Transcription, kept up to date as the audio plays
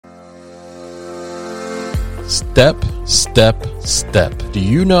Step, step, step. Do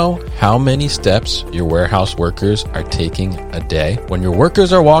you know how many steps your warehouse workers are taking a day? When your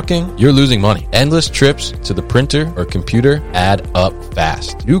workers are walking, you're losing money. Endless trips to the printer or computer add up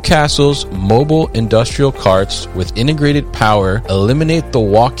fast. Newcastle's mobile industrial carts with integrated power eliminate the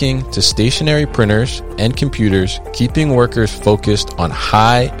walking to stationary printers and computers, keeping workers focused on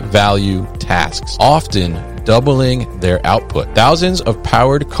high-value tasks, often doubling their output. Thousands of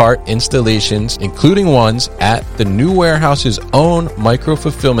powered cart installations, including ones at the new warehouse's own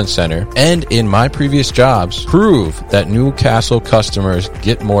micro-fulfillment center and in my previous jobs, prove that Newcastle customers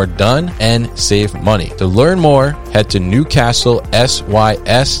get more done and save money. To learn more, head to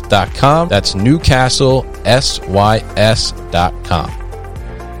newcastlesys.com. That's newcastlesys.com.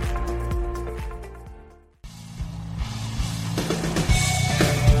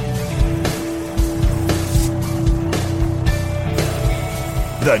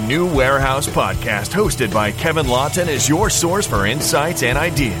 The New Warehouse Podcast, hosted by Kevin Lawton, is your source for insights and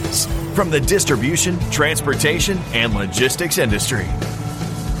ideas from the distribution, transportation, and logistics industry.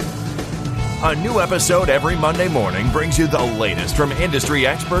 A new episode every Monday morning brings you the latest from industry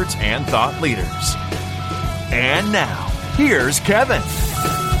experts and thought leaders. And now, here's Kevin.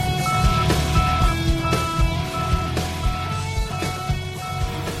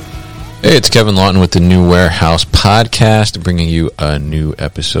 Hey, it's Kevin Lawton with the New Warehouse Podcast, bringing you a new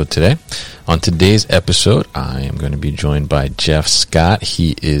episode today. On today's episode, I am going to be joined by Jeff Scott.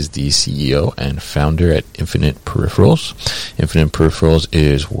 He is the CEO and founder at Infinite Peripherals. Infinite Peripherals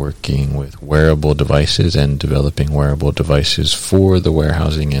is working with wearable devices and developing wearable devices for the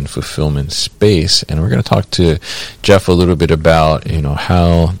warehousing and fulfillment space. And we're going to talk to Jeff a little bit about,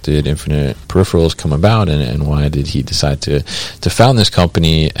 how did Infinite Peripherals come about and why did he decide to found this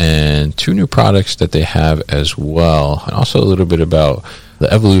company, and two new products that they have as well. And also a little bit about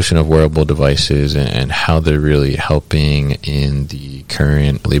the evolution of wearable devices and how they're really helping in the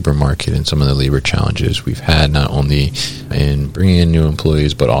current labor market and some of the labor challenges we've had, not only in bringing in new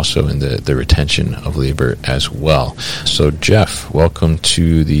employees, but also in the retention of labor as well. So, Jeff, welcome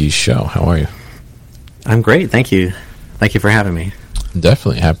to the show. How are you? I'm great. Thank you. Thank you for having me.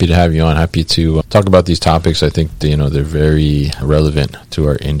 Definitely happy to have you on. Happy to talk about these topics. I think they're very relevant to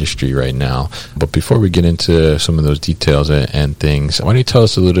our industry right now. But before we get into some of those details and things, why don't you tell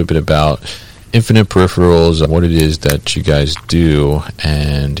us a little bit about Infinite Peripherals, what it is that you guys do,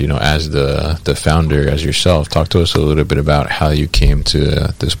 and as the founder, as yourself, talk to us a little bit about how you came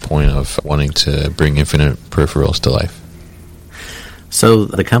to this point of wanting to bring Infinite Peripherals to life. So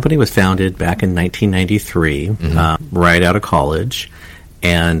the company was founded back in 1993, right out of college.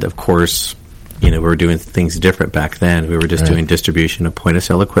 And, of course, we were doing things different back then. We were just doing distribution of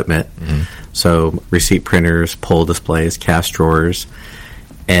point-of-sale equipment. So receipt printers, pull displays, cash drawers.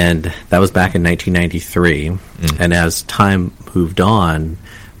 And that was back in 1993. And as time moved on,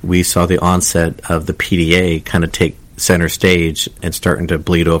 we saw the onset of the PDA kind of take center stage and starting to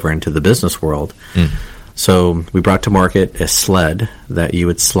bleed over into the business world. So we brought to market a sled that you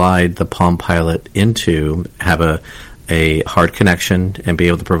would slide the Palm Pilot into, have a hard connection, and be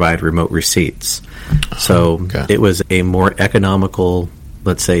able to provide remote receipts. So it was a more economical,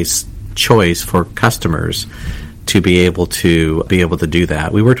 let's say, choice for customers to be able to do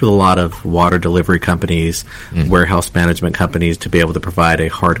that. We worked with a lot of water delivery companies, warehouse management companies, to be able to provide a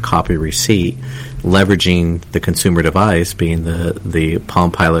hard copy receipt, leveraging the consumer device being the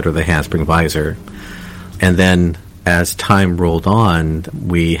Palm Pilot or the handspring visor. And then as time rolled on,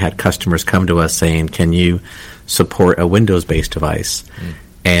 we had customers come to us saying, can you support a Windows-based device?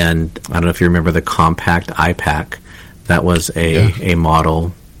 And I don't know if you remember the compact iPack. That was a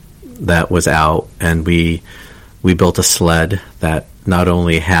model that was out, and we built a sled that not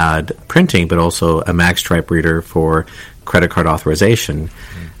only had printing, but also a magstripe reader for credit card authorization.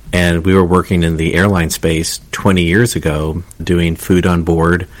 And we were working in the airline space 20 years ago, doing food on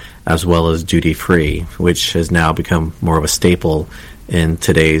board as well as duty-free, which has now become more of a staple in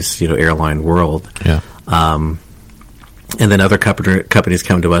today's airline world. And then other companies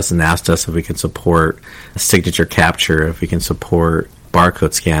come to us and asked us if we can support signature capture, if we can support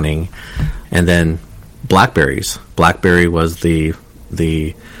barcode scanning. And then BlackBerry was the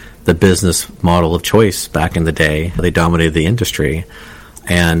business model of choice back in the day. They dominated the industry.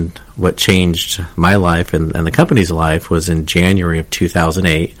 And what changed my life and the company's life was in January of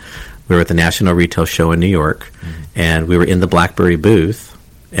 2008. We were at the National Retail Show in New York, and we were in the BlackBerry booth,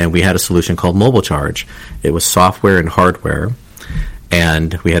 and we had a solution called Mobile Charge. It was software and hardware,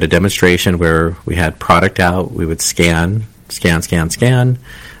 and we had a demonstration where we had product out. We would scan,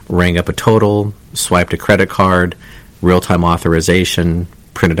 rang up a total, swiped a credit card, real-time authorization,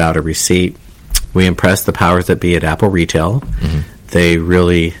 printed out a receipt, We impressed the powers that be at Apple Retail. They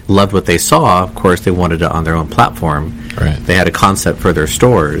really loved what they saw. Of course, they wanted it on their own platform. Right. They had a concept for their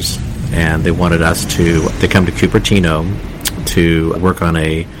stores, and they wanted us to come to Cupertino to work on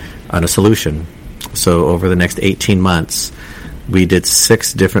a solution. So over the next 18 months, we did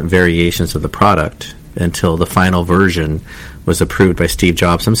 6 different variations of the product until the final version was approved by Steve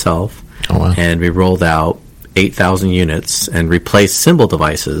Jobs himself. Oh, wow. And we rolled out 8,000 units and replaced symbol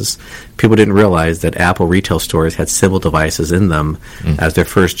devices. People didn't realize that Apple retail stores had symbol devices in them as their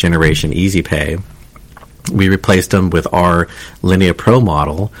first generation Easy Pay. We replaced them with our Linea Pro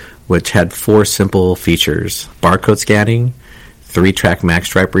model, which had 4 simple features: barcode scanning, 3-track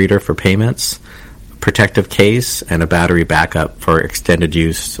MagStripe reader for payments, protective case, and a battery backup for extended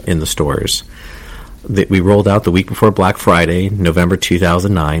use in the stores. We rolled out the week before Black Friday, November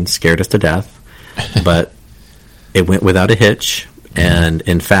 2009, scared us to death, but it went without a hitch. And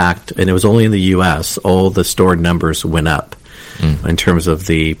in fact, and it was only in the U.S., all the store numbers went up in terms of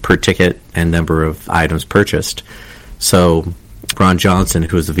the per ticket and number of items purchased. So Ron Johnson,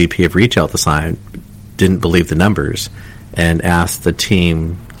 who was the VP of retail at the time, didn't believe the numbers and asked the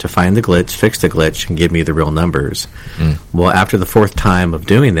team to find the glitch, fix the glitch, and give me the real numbers. Well, after the 4th time of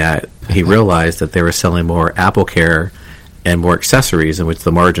doing that, he realized that they were selling more AppleCare and more accessories, in which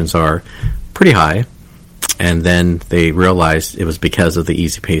the margins are pretty high. And then they realized it was because of the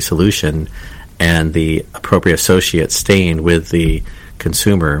Easy Pay solution and the appropriate associate staying with the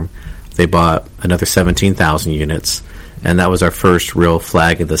consumer. They bought another 17,000 units, and that was our first real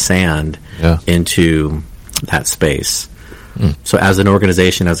flag in the sand into that space. So as an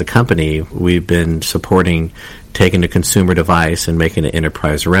organization, as a company, we've been supporting taking a consumer device and making it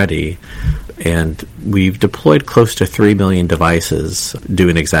enterprise ready. And we've deployed close to 3 million devices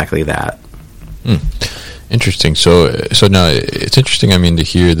doing exactly that. Interesting. So now it's interesting, I mean, to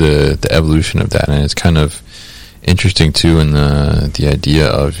hear the evolution of that, and it's kind of interesting too in the idea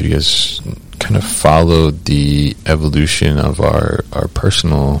of you guys kind of followed the evolution of our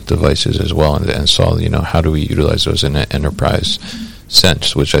personal devices as well, and saw, how do we utilize those in an enterprise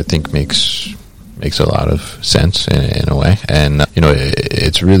sense, which I think makes a lot of sense in a way. And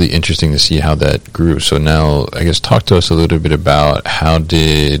it's really interesting to see how that grew. So now, I guess, talk to us a little bit about how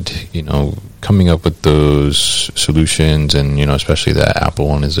did coming up with those solutions, and especially that Apple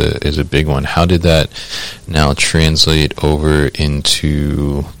one is a big one. How did that now translate over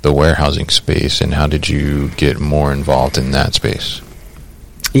into the warehousing space, and how did you get more involved in that space?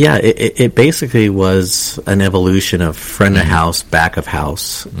 Yeah, it basically was an evolution of front of house, back of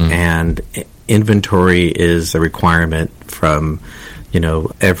house, and inventory is a requirement from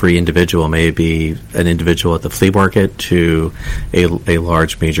every individual, maybe an individual at the flea market to a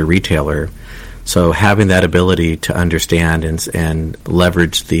large major retailer. So having that ability to understand and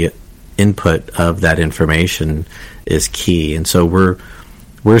leverage the input of that information is key. And so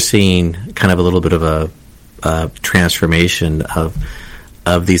we're seeing kind of a little bit of a transformation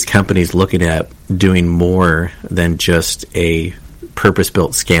of these companies looking at doing more than just a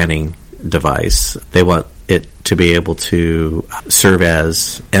purpose-built scanning device. They want it to be able to serve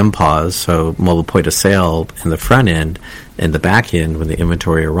as MPOS, so mobile point of sale in the front end, and the back end when the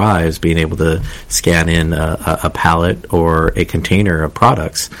inventory arrives, being able to scan in a pallet or a container of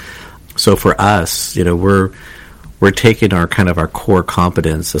products. So for us, we're taking our core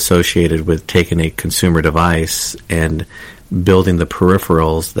competence associated with taking a consumer device and building the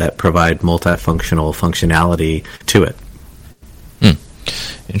peripherals that provide multifunctional functionality to it.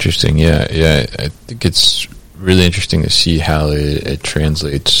 Interesting. Yeah. I think it's really interesting to see how it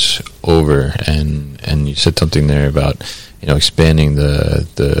translates over. And you said something there about expanding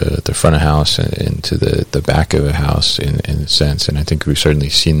the front of house into the back of the house in a sense. And I think we've certainly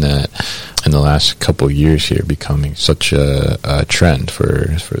seen that in the last couple of years here, becoming such a trend for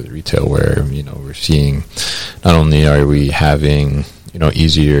the retail, where we're seeing not only are we having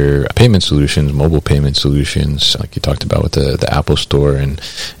easier payment solutions, mobile payment solutions, like you talked about with the Apple Store, and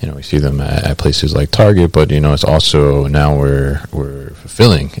we see them at places like Target, but it's also now we're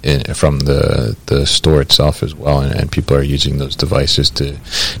fulfilling from the store itself as well, and people are using those devices to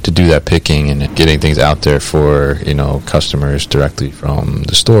do that picking and getting things out there for customers directly from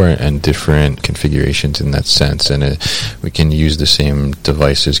the store, and different configurations in that sense. And we can use the same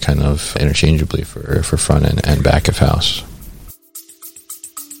devices kind of interchangeably for front and back of house.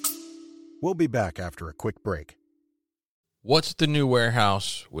 We'll be back after a quick break. What's the new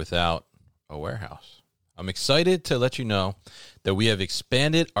warehouse without a warehouse? I'm excited to let you know that we have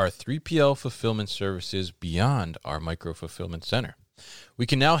expanded our 3PL fulfillment services beyond our micro fulfillment center. We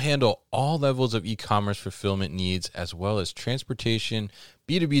can now handle all levels of e-commerce fulfillment needs, as well as transportation,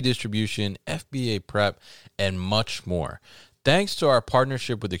 B2B distribution, FBA prep, and much more. Thanks to our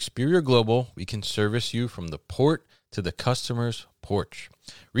partnership with Experior Global, we can service you from the port to the customer's porch.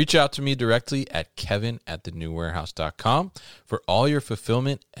 Reach out to me directly at kevin@thenewwarehouse.com for all your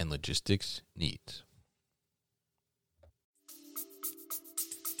fulfillment and logistics needs.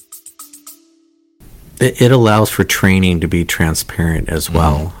 It allows for training to be transparent as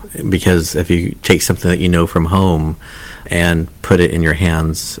well, because if you take something that you know from home and put it in your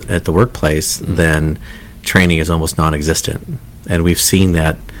hands at the workplace, then training is almost non-existent. And we've seen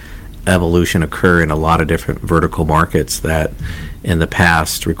that evolution occur in a lot of different vertical markets that in the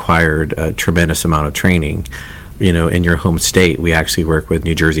past required a tremendous amount of training. You know, in your home state, we actually work with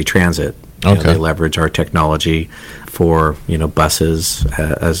New Jersey Transit. You know, they leverage our technology for, buses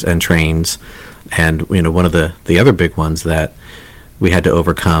and trains. And, one of the other big ones that we had to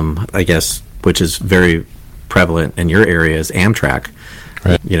overcome, I guess, which is very prevalent in your area, is Amtrak.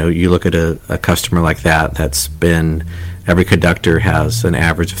 Right. You look at a customer like that's been, every conductor has an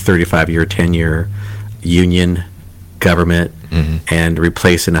average of 35-year tenure, union, government, and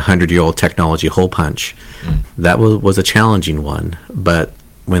replacing a 100-year-old technology hole punch. That was a challenging one. But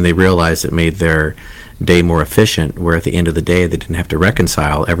when they realized it made their day more efficient, where at the end of the day they didn't have to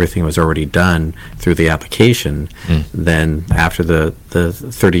reconcile, everything was already done through the application, then after the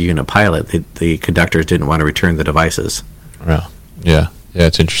 30-unit pilot, the conductors didn't want to return the devices. Well, yeah,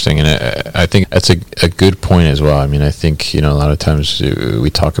 it's interesting, and I think that's a good point as well. I mean, I think a lot of times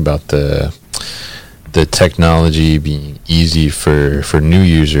we talk about the technology being easy for new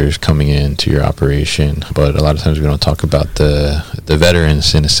users coming into your operation, but a lot of times we don't talk about the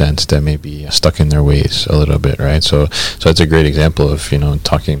veterans, in a sense, that may be stuck in their ways a little bit, right? So that's a great example of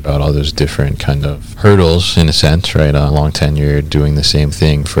talking about all those different kind of hurdles, in a sense, right? A long tenure doing the same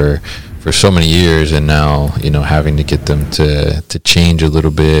thing for so many years, and now having to get them to change a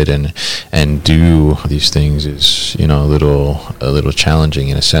little bit and do these things is a little challenging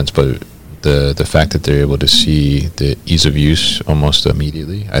in a sense, but the fact that they're able to see the ease of use almost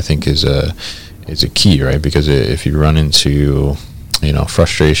immediately, I think is a key, right? Because if you run into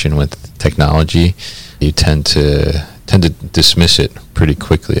frustration with technology, you tend to dismiss it pretty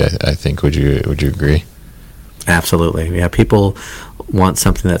quickly. I think. Would you agree? Absolutely. Yeah, people want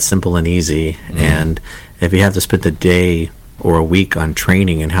something that's simple and easy, and if you have to spend a day or a week on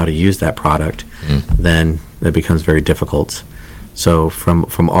training and how to use that product, then it becomes very difficult. So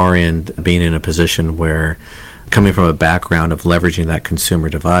from our end, being in a position where, coming from a background of leveraging that consumer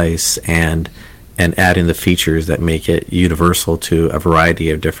device and adding the features that make it universal to a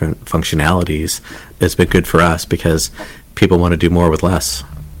variety of different functionalities, it's been good for us because people want to do more with less.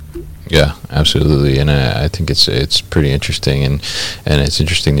 Yeah, absolutely, and I think it's pretty interesting, and it's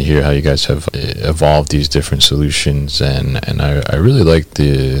interesting to hear how you guys have evolved these different solutions, and I really like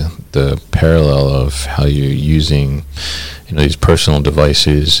the parallel of how you're using these personal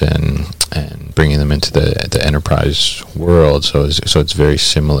devices and bringing them into the enterprise world. So it's very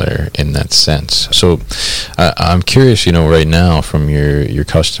similar in that sense. So I'm curious, right now from your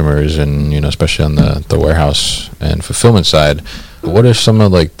customers and especially on the warehouse and fulfillment side, what are some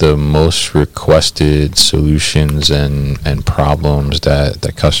of the most requested solutions and problems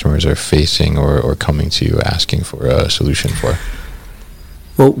that customers are facing or coming to you asking for a solution for?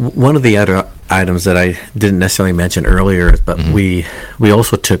 Well, one of the other items that I didn't necessarily mention earlier, but we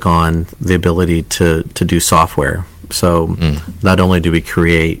also took on the ability to do software. So not only do we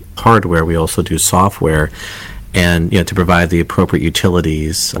create hardware, we also do software. And to provide the appropriate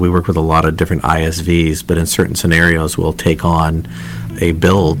utilities, we work with a lot of different ISVs, but in certain scenarios, we'll take on a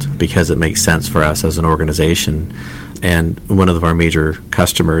build because it makes sense for us as an organization. And one of our major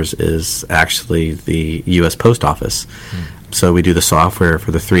customers is actually the U.S. Post Office. So we do the software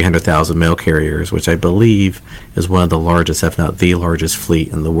for the 300,000 mail carriers, which I believe is one of the largest, if not the largest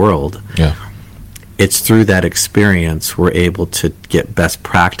fleet in the world. Yeah. It's through that experience we're able to get best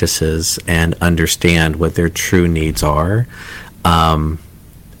practices and understand what their true needs are. And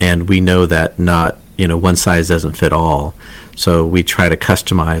we know that not, one size doesn't fit all. So we try to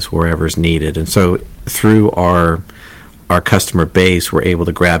customize wherever's needed. And so through our customer base, we're able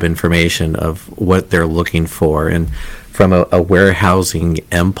to grab information of what they're looking for. And from a warehousing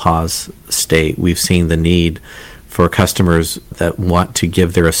MPOS state, we've seen the need for customers that want to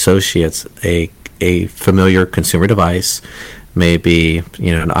give their associates a familiar consumer device, maybe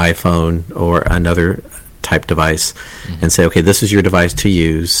an iPhone or another type device, and say, okay, this is your device to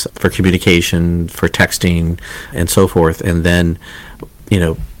use for communication, for texting, and so forth. And then,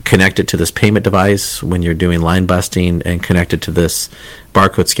 connect it to this payment device when you're doing line busting, and connect it to this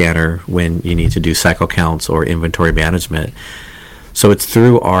barcode scanner when you need to do cycle counts or inventory management. So it's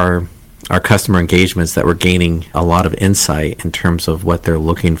through our customer engagements that we're gaining a lot of insight in terms of what they're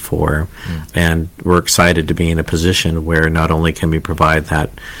looking for. And we're excited to be in a position where not only can we provide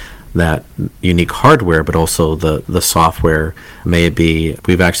that unique hardware, but also the software. May it be,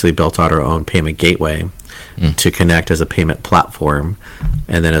 we've actually built out our own payment gateway to connect as a payment platform.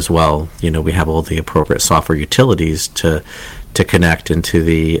 And then as well, we have all the appropriate software utilities to connect into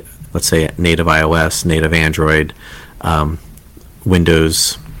the, let's say, native iOS, native Android,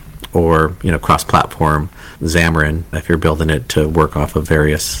 Windows, or cross-platform Xamarin if you're building it to work off of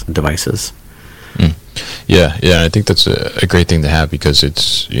various devices. Yeah, I think that's a great thing to have, because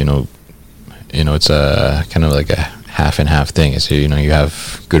it's it's a kind of like a half and half thing. It's you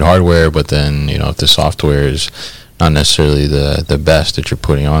have good hardware, but then if the software is not necessarily the best that you're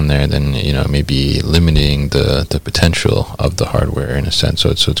putting on there, then maybe limiting the potential of the hardware in a sense. So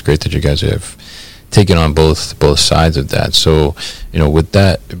it's great that you guys have taken on both sides of that. So with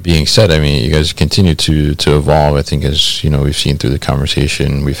that being said, I mean, you guys continue to evolve, I think, as we've seen through the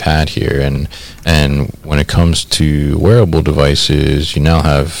conversation we've had here, and when it comes to wearable devices, you now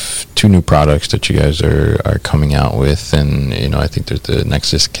have 2 new products that you guys are coming out with, and I think there's the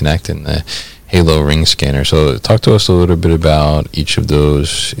Nexus Connect and the Halo Ring Scanner. So talk to us a little bit about each of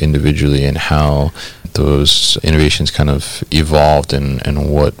those individually and how those innovations kind of evolved and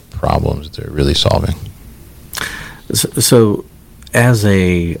what problems they're really solving. So as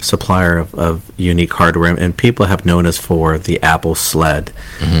a supplier of unique hardware, and people have known us for the Apple sled,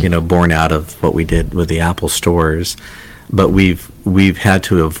 born out of what we did with the Apple stores, but we've had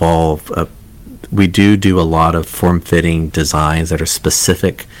to evolve. We do a lot of form-fitting designs that are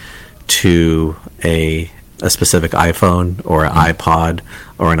specific to a specific iPhone or an iPod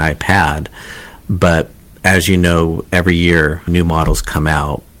or an iPad. But as you know, every year new models come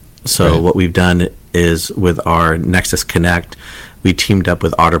out. So What we've done is, with our Nexus Connect, we teamed up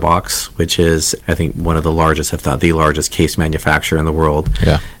with OtterBox, which is, I think, one of the largest, if not the largest, case manufacturer in the world,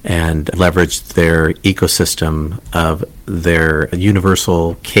 and leveraged their ecosystem of their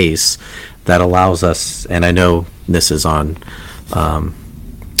universal case that allows us, and I know this is on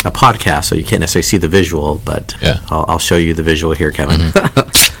a podcast, so you can't necessarily see the visual, but I'll show you the visual here, Kevin.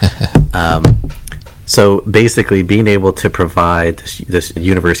 So basically, being able to provide this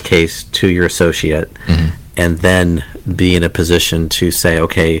universe case to your associate, and then be in a position to say,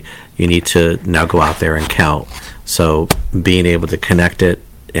 okay, you need to now go out there and count. So being able to connect it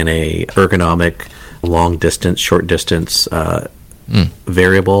in a ergonomic, long distance, short distance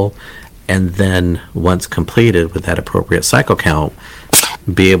variable, and then once completed with that appropriate cycle count,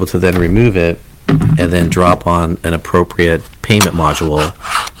 be able to then remove it and then drop on an appropriate payment module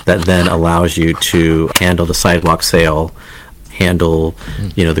that then allows you to handle the sidewalk sale, handle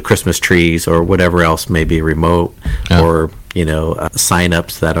the Christmas trees, or whatever else may be remote, or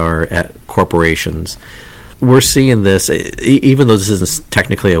sign-ups that are at corporations. We're seeing this, even though this isn't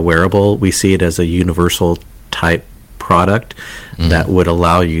technically a wearable, we see it as a universal type product that would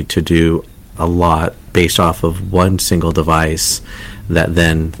allow you to do a lot based off of one single device that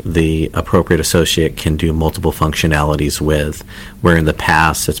then the appropriate associate can do multiple functionalities with, where in the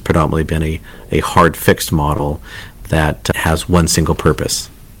past it's predominantly been a hard fixed model that has one single purpose.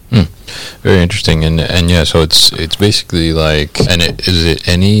 Very interesting. And yeah, so it's basically like, and is it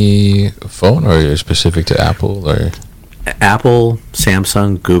any phone, or is it specific to Apple, or? Apple,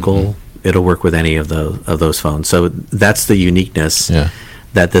 Samsung, Google, it'll work with any of those phones. So that's the uniqueness,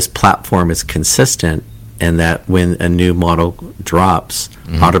 that this platform is consistent, and that when a new model drops,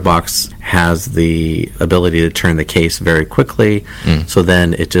 OtterBox has the ability to turn the case very quickly, so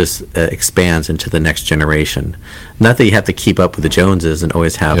then it just expands into the next generation. Not that you have to keep up with the Joneses and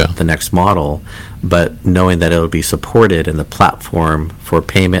always have the next model, but knowing that it'll be supported and the platform for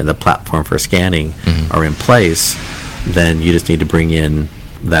payment and the platform for scanning are in place, then you just need to bring in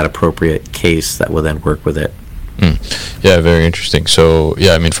that appropriate case that will then work with it. Yeah, very interesting. So,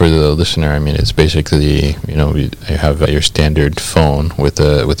 yeah, I mean, for the listener, I mean, it's basically, you have your standard phone with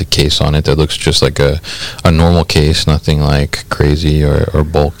a case on it that looks just like a normal case, nothing like crazy or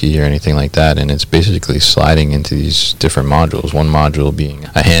bulky or anything like that. And it's basically sliding into these different modules. One module being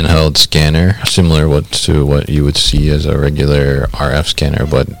a handheld scanner, similar to what you would see as a regular RF scanner,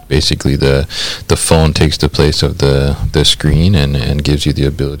 but basically the phone takes the place of the screen and gives you the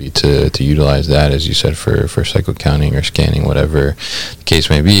ability to utilize that, as you said, for cycle counting or scanning, whatever the case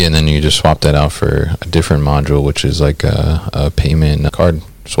may be, and then you just swap that out for a different module, which is like a payment card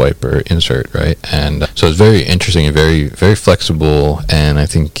swipe or insert, right? And so it's very interesting and very, very flexible, and I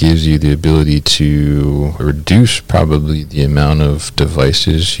think gives you the ability to reduce probably the amount of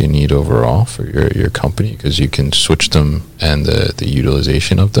devices you need overall for your company, because you can switch them and the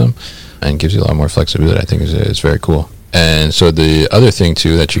utilization of them, and gives you a lot more flexibility. I think is very cool. And so the other thing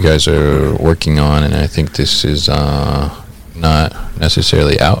too that you guys are working on, and I think this is not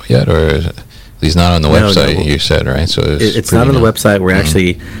necessarily out yet, or at least not on the website. No. You said, right? So it's not on the website. We're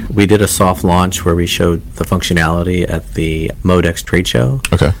actually, we did a soft launch where we showed the functionality at the Modex trade show.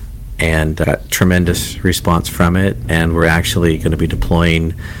 Okay. And got tremendous response from it, and we're actually going to be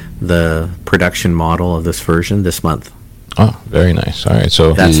deploying the production model of this version this month. Oh, very nice. All right,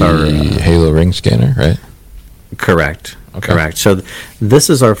 so that's our Halo Ring scanner, right? Correct. Okay. Correct. So this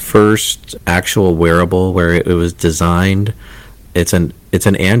is our first actual wearable where it was designed. It's an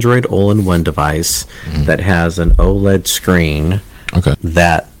Android all-in-one device that has an OLED screen. Okay.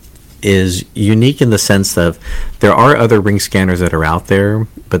 That is unique in the sense of there are other ring scanners that are out there,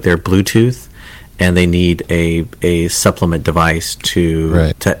 but they're Bluetooth, and they need a supplement device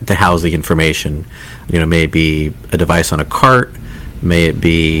to house the information. May it be a device on a cart, may it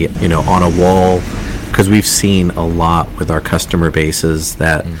be on a wall. Because we've seen a lot with our customer bases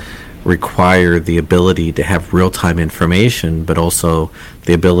that require the ability to have real-time information, but also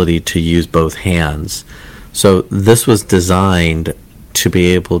the ability to use both hands. So this was designed to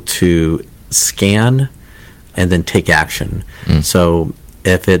be able to scan and then take action. So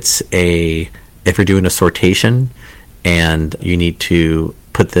if you're doing a sortation and you need to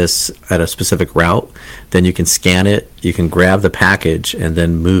put this at a specific route, then you can scan it, you can grab the package, and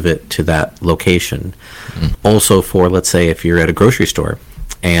then move it to that location. Also for, let's say, if you're at a grocery store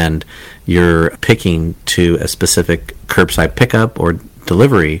and you're picking to a specific curbside pickup or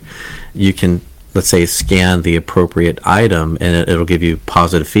delivery, you can, let's say, scan the appropriate item, and it'll give you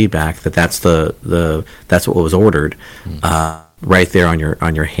positive feedback that that's that's what was ordered right there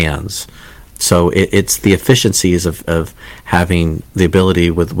on your hands. So it's the efficiencies of having the ability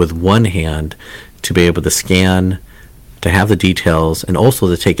with one hand to be able to scan, to have the details, and also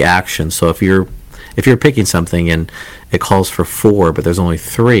to take action. So if you're picking something and it calls for 4, but there's only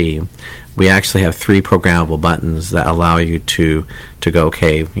 3, we actually have 3 programmable buttons that allow you to go,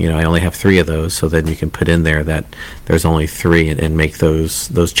 okay, I only have 3 of those, so then you can put in there that there's only 3 and make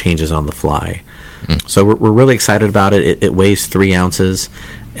those changes on the fly. So we're really excited about it. It weighs 3 ounces.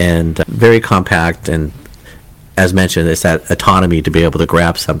 And very compact, and as mentioned, it's that autonomy to be able to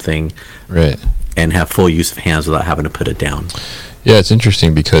grab something and have full use of hands without having to put it down. Yeah, it's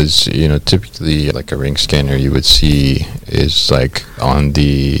interesting because typically like a ring scanner you would see is like on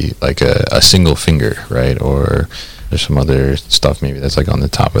the a single finger, right? Or there's some other stuff maybe that's like on the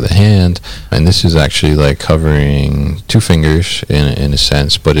top of the hand, and this is actually like covering 2 fingers in a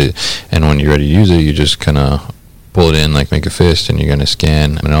sense. And when you're ready to use it, you just kind of pull it in, like make a fist, and you're going to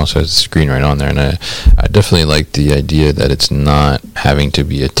scan. And it also has the screen right on there. And I definitely like the idea that it's not having to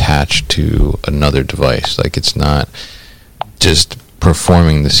be attached to another device. Like it's not just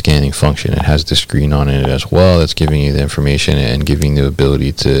performing the scanning function. It has the screen on it as well that's giving you the information and giving the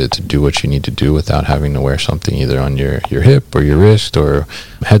ability to do what you need to do without having to wear something either on your hip or your wrist or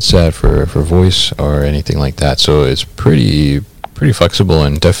headset for voice or anything like that. So it's pretty flexible,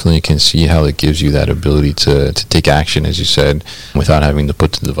 and definitely can see how it gives you that ability to take action, as you said, without having to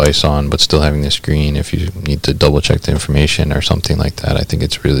put the device on, but still having the screen if you need to double check the information or something like that. I think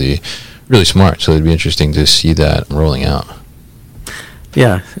it's really, really smart. So it'd be interesting to see that rolling out.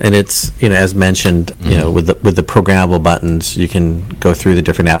 Yeah, and it's as mentioned, with the programmable buttons, you can go through the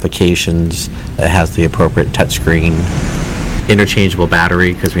different applications. It has the appropriate touchscreen, interchangeable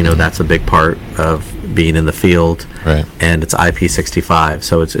battery, because we know that's a big part of being in the field, right? And it's IP65,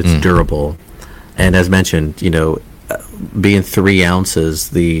 so it's durable. And as mentioned, being 3 ounces,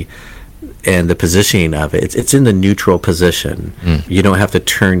 the positioning of it, it's in the neutral position. You don't have to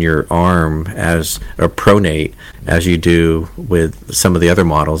turn your arm or pronate as you do with some of the other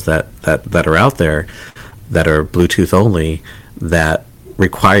models that are out there that are Bluetooth only that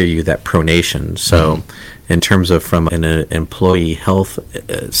require you that pronation. So in terms of from an employee health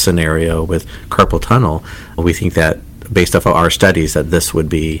scenario with carpal tunnel, we think that based off of our studies that this would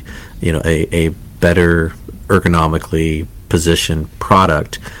be a better ergonomically positioned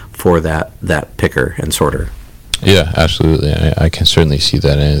product for that picker and sorter. Yeah, absolutely. I can certainly see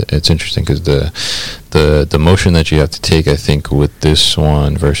that, and it's interesting because the motion that you have to take, I think, with this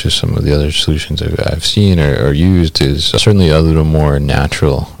one versus some of the other solutions I've seen or used is certainly a little more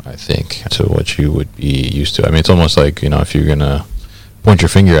natural, I think, to what you would be used to. I mean, it's almost like, if you're gonna point your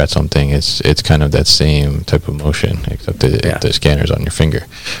finger at something, it's kind of that same type of motion, except the scanner's on your finger,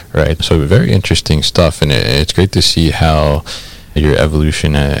 right? So very interesting stuff, and it's great to see how your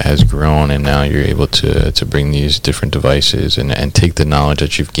evolution has grown, and now you're able to bring these different devices and take the knowledge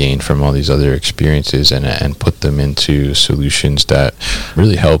that you've gained from all these other experiences and put them into solutions that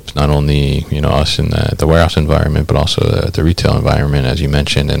really help not only us in the warehouse environment, but also the retail environment, as you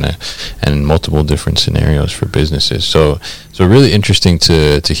mentioned, and multiple different scenarios for businesses. So really interesting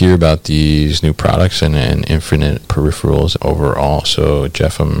to hear about these new products and infinite peripherals overall. So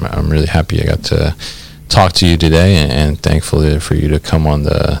Jeff, I'm really happy I got to talk to you today, and thankful for you to come on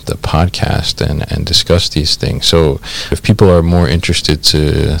the podcast and discuss these things. So if people are more interested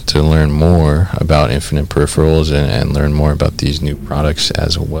to learn more about infinite peripherals and learn more about these new products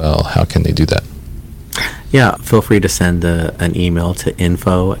as well, how can they do that? Yeah, feel free to send an email to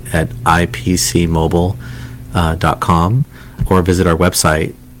info@ipcmobile.com or visit our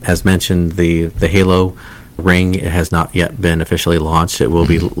website. As mentioned, the Halo Ring has not yet been officially launched. It will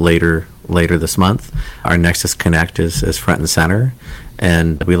be later this month. Our Nexus Connect is front and center,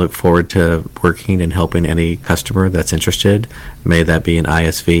 and we look forward to working and helping any customer that's interested. May that be an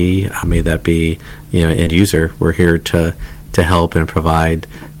ISV, may that be end user. We're here to help and provide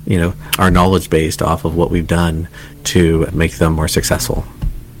our knowledge based off of what we've done to make them more successful.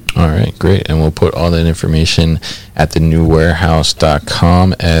 All right, great. And we'll put all that information at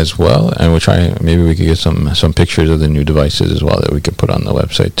thenewwarehouse.com as well. And we'll try, maybe we could get some pictures of the new devices as well that we can put on the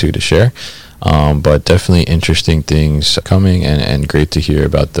website too to share. But definitely interesting things coming, and great to hear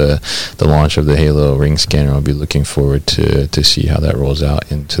about the launch of the Halo Ring Scanner. I'll be looking forward to see how that rolls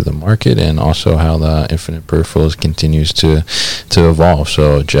out into the market, and also how the Infinite Peripherals continues to evolve.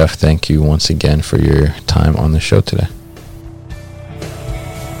 So Jeff, thank you once again for your time on the show today.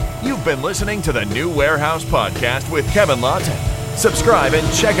 You've been listening to the New Warehouse Podcast with Kevin Lawton. Subscribe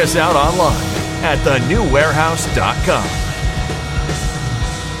and check us out online at thenewwarehouse.com.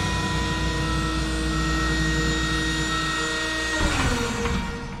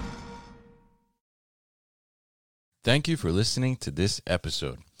 Thank you for listening to this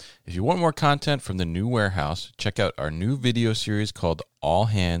episode. If you want more content from the New Warehouse, check out our new video series called All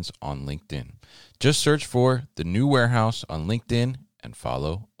Hands on LinkedIn. Just search for the New Warehouse on LinkedIn and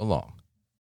follow along.